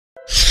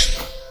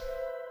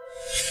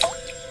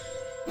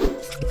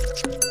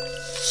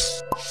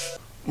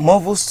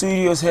Marvel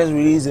Studios has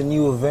released a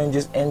new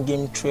Avengers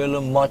Endgame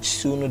trailer much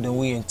sooner than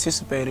we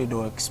anticipated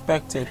or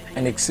expected,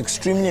 and it's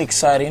extremely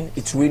exciting.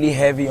 It's really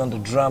heavy on the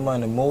drama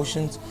and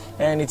emotions,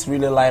 and it's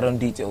really light on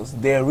details.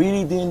 They're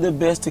really doing their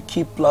best to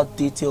keep plot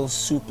details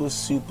super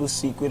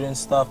secret and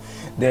stuff.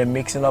 They're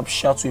mixing up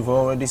shots we've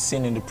already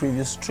seen in the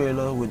previous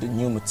trailer with the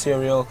new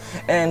material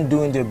and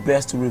doing their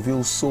best to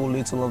reveal so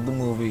little of the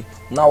movie.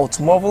 Now, it's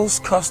Marvel's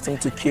custom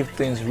to keep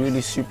things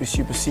really super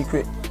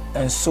secret,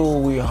 and so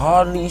we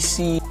hardly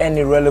see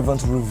any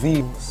relevant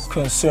reveals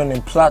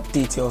concerning plot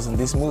details in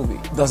this movie.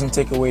 Doesn't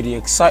take away the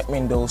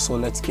excitement though, so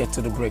let's get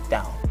to the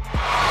breakdown.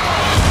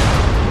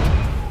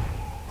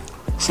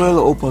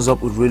 Trailer opens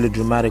up with really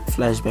dramatic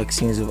flashback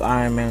scenes of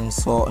Iron Man,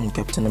 Thor, and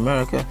Captain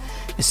America.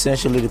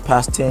 Essentially the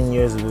past 10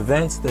 years of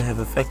events that have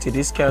affected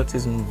these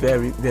characters in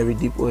very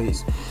deep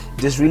ways.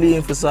 This really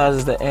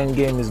emphasizes that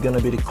Endgame is going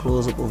to be the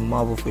close-up of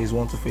Marvel Phase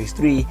 1 to Phase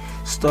 3,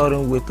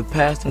 starting with the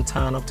past and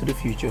tying up to the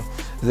future.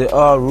 There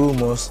are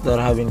rumors that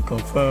have been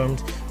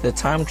confirmed that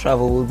time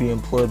travel will be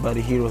employed by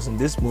the heroes in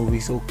this movie,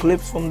 so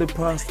clips from the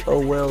past are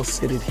well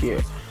seated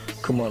here.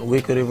 Come on,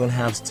 we could even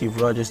have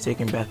Steve Rogers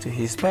taken back to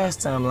his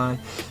past timeline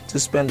to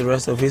spend the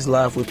rest of his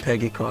life with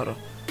Peggy Carter.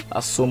 I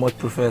so much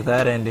prefer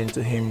that ending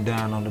to him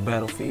dying on the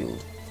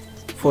battlefield.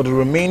 For the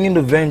remaining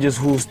Avengers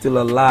who are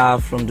still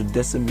alive from the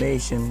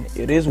decimation,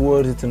 it is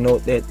worthy to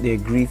note that their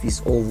grief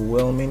is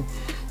overwhelming.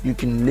 You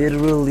can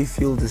literally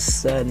feel the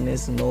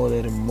sadness and all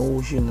that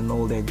emotion and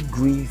all that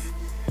grief.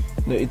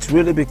 It's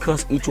really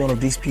because each one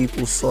of these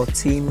people saw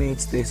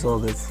teammates, they saw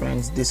their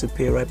friends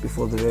disappear right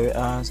before their very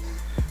eyes.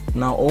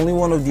 Now, only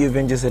one of the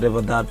Avengers had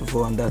ever died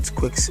before, and that's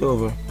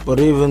Quicksilver. But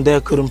even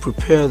that couldn't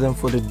prepare them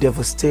for the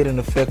devastating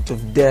effect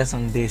of death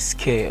on this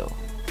scale.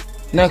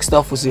 Next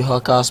up, we see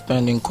Hawkeye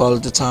spending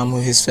quality time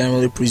with his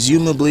family,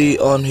 presumably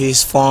on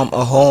his farm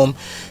or home.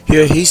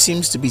 Here, he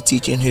seems to be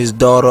teaching his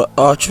daughter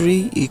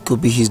archery. It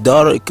could be his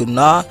daughter, it could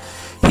not.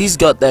 He's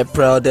got that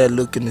proud dad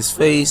look in his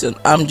face, and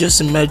I'm just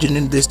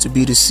imagining this to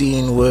be the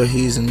scene where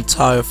his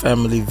entire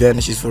family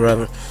vanishes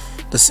forever.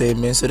 The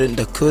same incident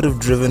that could have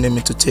driven him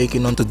into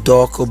taking on the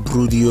darker,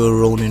 broodier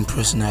Ronin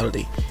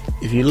personality.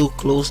 If you look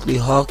closely,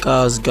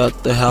 Hawkeye's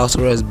got the house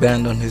arrest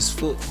band on his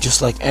foot,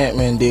 just like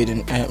Ant-Man did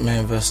in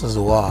Ant-Man vs.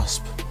 the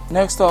Wasp.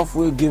 Next off,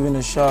 we're given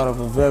a shot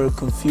of a very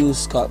confused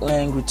Scott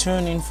Lang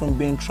returning from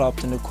being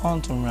trapped in the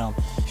quantum realm.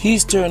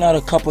 He's tearing out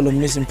a couple of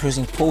missing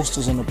person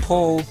posters on the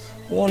pole,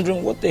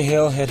 wondering what the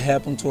hell had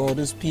happened to all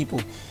these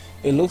people.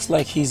 It looks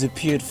like he's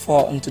appeared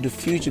far into the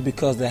future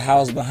because the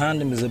house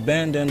behind him is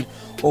abandoned,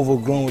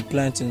 overgrown with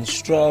plants and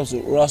shrubs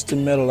with rusty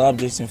metal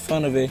objects in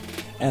front of it,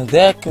 and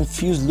that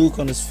confused look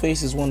on his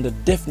face is one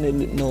that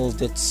definitely knows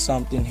that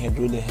something had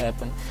really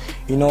happened.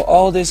 You know,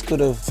 all this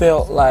could have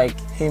felt like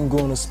him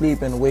going to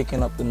sleep and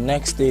waking up the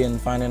next day and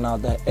finding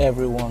out that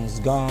everyone's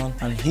gone,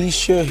 and he's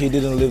sure he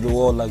didn't live the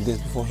world like this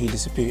before he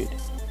disappeared.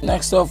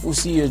 Next up, we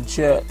see a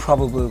jet,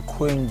 probably a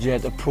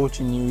Quinjet,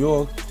 approaching New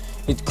York.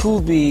 It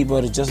could be,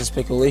 but it's just a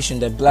speculation,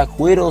 that Black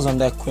Widow's on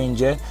that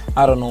Quinjet.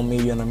 I don't know,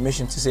 maybe on a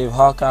mission to save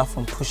Hawkeye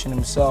from pushing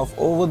himself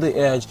over the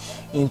edge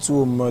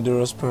into a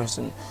murderous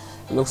person.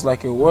 It looks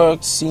like it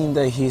worked, seeing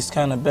that he's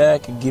kind of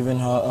back, giving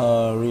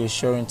her a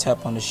reassuring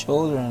tap on the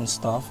shoulder and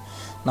stuff.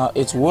 Now,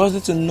 it's worthy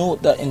to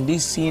note that in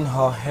this scene,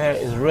 her hair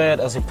is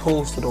red as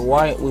opposed to the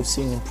white we've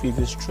seen in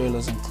previous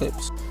trailers and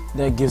clips.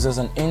 That gives us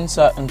an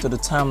insight into the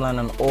timeline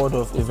and order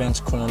of events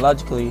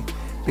chronologically,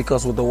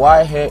 because with the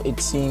white hair it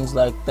seems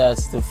like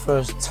that's the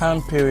first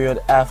time period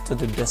after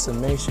the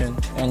decimation,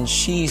 and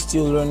she's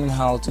still learning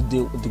how to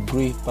deal with the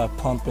grief by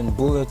pumping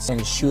bullets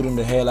and shooting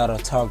the hell out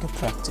of target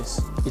practice.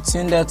 It's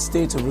in that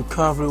state of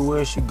recovery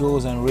where she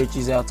goes and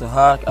reaches out to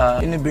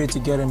Hawkeye in a bid to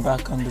get him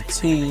back on the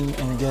team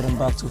and get him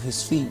back to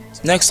his feet.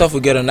 Next up, we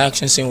get an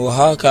action scene with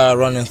Hawkeye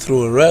running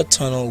through a red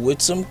tunnel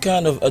with some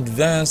kind of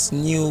advanced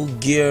new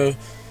gear,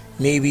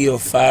 maybe a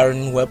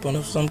firing weapon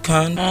of some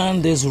kind,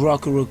 and there's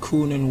Rocket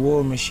Raccoon and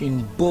War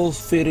Machine, both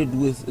fitted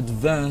with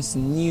advanced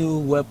new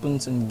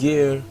weapons and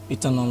gear.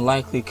 It's an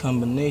unlikely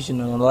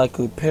combination, an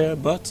unlikely pair,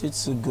 but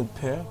it's a good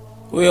pair.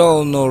 We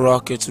all know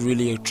Rocket's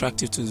really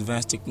attractive to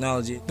advanced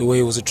technology. The way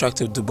he was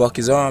attractive to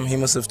Bucky's arm, he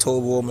must have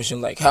told War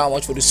Machine like, how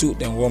much for the suit?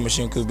 Then War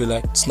Machine could be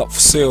like, it's not for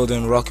sale.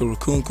 Then Rocket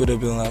Raccoon could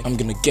have been like, I'm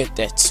gonna get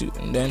that suit.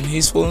 And then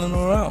he's fooling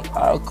around.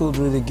 I could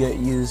really get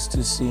used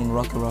to seeing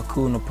Rocket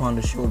Raccoon upon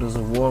the shoulders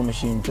of War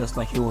Machine, just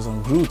like he was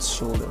on Groot's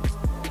shoulder.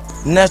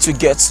 Next, we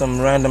get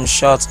some random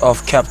shots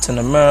of Captain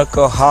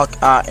America,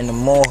 Hawkeye in the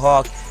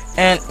Mohawk,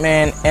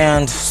 Ant-Man,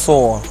 and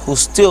Thor, who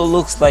still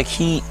looks like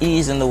he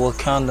is in the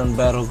Wakandan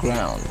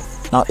battleground.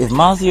 Now, if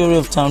my theory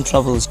of time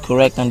travel is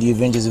correct and the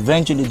Avengers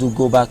eventually do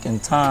go back in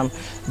time,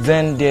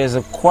 then there's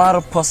quite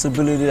a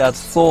possibility that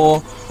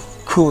Thor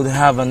could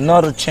have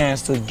another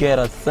chance to get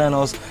at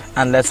Thanos,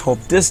 and let's hope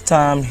this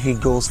time he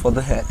goes for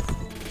the head.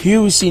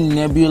 Here we see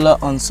Nebula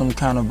on some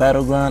kind of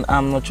battleground.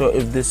 I'm not sure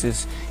if this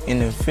is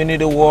in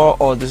Infinity War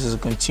or this is a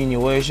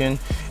continuation,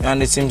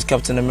 and it seems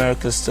Captain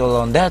America is still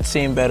on that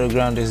same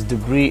battleground. There's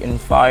debris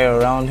and fire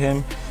around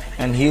him.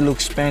 and he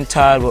looks spent,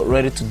 tired, but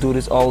ready to do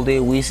this all day.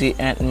 We see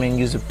Ant-Man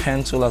use a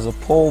pencil as a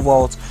pole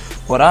vault,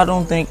 but I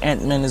don't think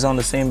Ant-Man is on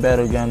the same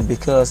battleground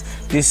because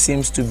this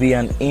seems to be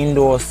an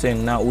indoor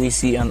thing. Now we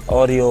see an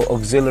audio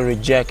auxiliary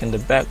jack in the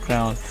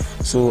background,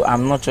 so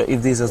I'm not sure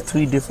if these are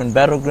 3 different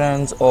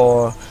battlegrounds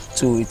or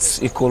 2.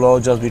 It could all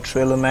just be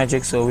trailer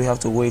magic, so we have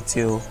to wait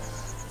till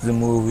the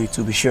movie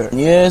to be sure.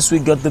 Yes, we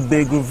got the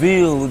big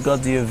reveal. We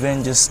got the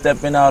Avengers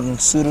stepping out and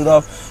suited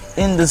up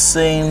in the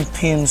same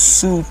Pym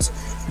suit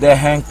that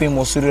Hank Pym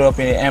was suited up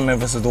in the Ant-Man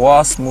vs. the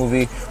Wasp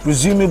movie,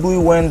 presumably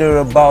when they're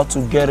about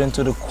to get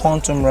into the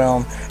quantum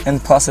realm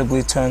and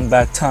possibly turn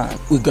back time.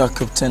 We got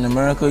Captain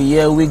America,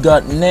 yeah, we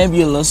got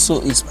Nebula,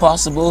 so it's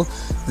possible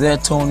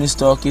that Tony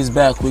Stark is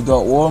back. We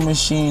got War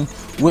Machine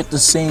with the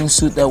same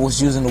suit that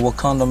was used in the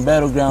Wakandan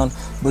battleground,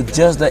 but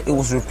just that it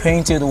was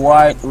repainted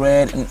white,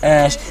 red, and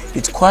ash.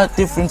 It's quite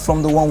different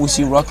from the one we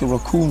see Rocket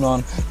Raccoon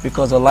on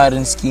because the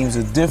lighting schemes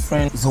are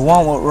different. The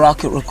one with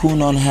Rocket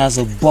Raccoon on has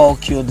a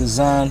bulkier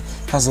design,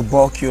 has a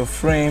bulkier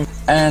frame,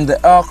 and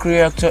the arc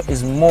reactor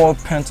is more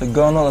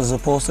pentagonal as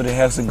opposed to the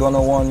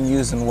hexagonal one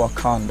used in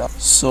Wakanda.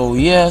 So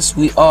yes,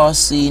 we are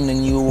seeing the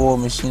new War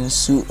Machine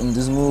suit in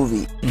this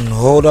movie.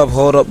 Hold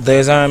up,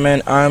 there's Iron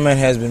Man. Iron Man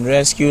has been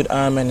rescued.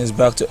 Iron Man is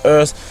back to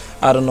Earth.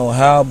 I don't know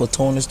how, but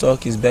Tony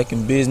Stark is back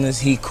in business.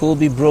 He could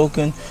be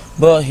broken,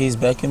 but he's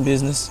back in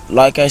business.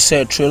 Like I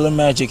said, trailer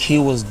magic. He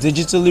was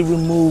digitally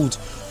removed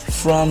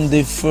from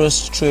the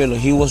first trailer.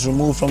 He was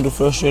removed from the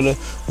first trailer.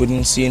 We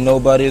didn't see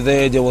nobody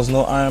there. There was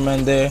no Iron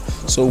Man there,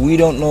 so we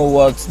don't know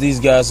what these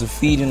guys are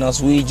feeding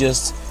us. We're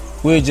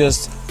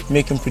just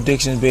making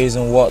predictions based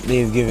on what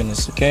they've given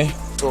us. Okay,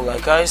 so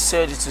like I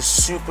said, it's a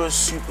super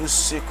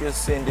secret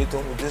thing they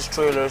don't with these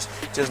trailers.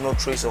 There's no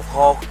trace of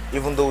Hulk,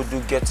 even though we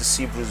do get to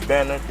see Bruce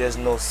Banner. There's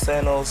no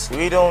Thanos.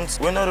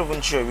 We're not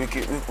even sure. We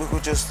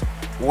could just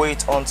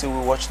wait until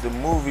we watch the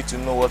movie to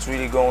know what's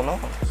really going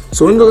on.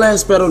 So in the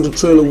last part of the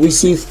trailer, we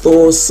see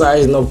Thor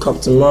sizing up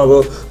Captain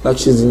Marvel like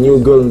she's a new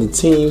girl in the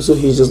team, so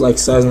he's just like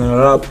sizing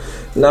her up.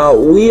 Now,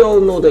 we all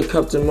know that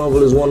Captain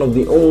Marvel is one of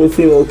the only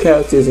female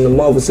characters in the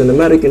Marvel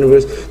Cinematic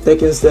Universe that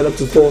can stand up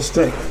to Thor's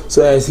strength.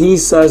 So as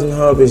he's sizing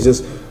her up, he's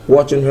just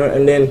watching her,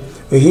 and then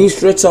he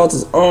stretches out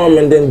his arm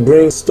and then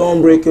brings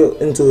Stormbreaker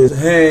into his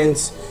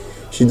hands.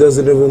 She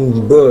doesn't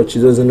even budge,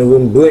 she doesn't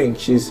even blink.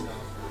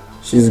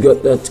 She's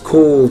got that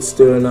cold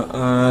stare in her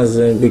eyes,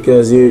 and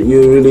because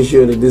you're really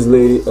sure that this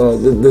lady,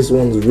 this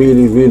one's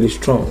really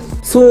strong.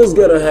 Thor's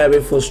got a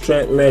habit for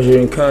strength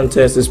measuring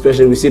contests,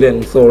 especially we see that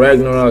in Thor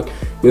Ragnarok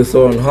with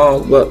Thor and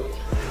Hulk, but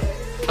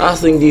I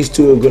think these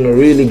two are gonna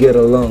really get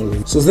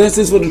along. So that's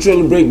it for the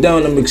trailer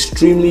breakdown. I'm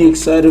extremely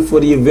excited for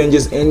the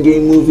Avengers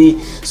Endgame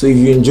movie. So if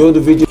you enjoyed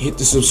the video, hit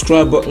the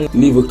subscribe button,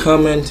 leave a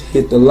comment,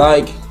 hit the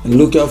like, and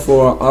look out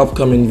for our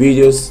upcoming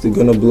videos. They're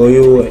gonna blow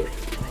you away.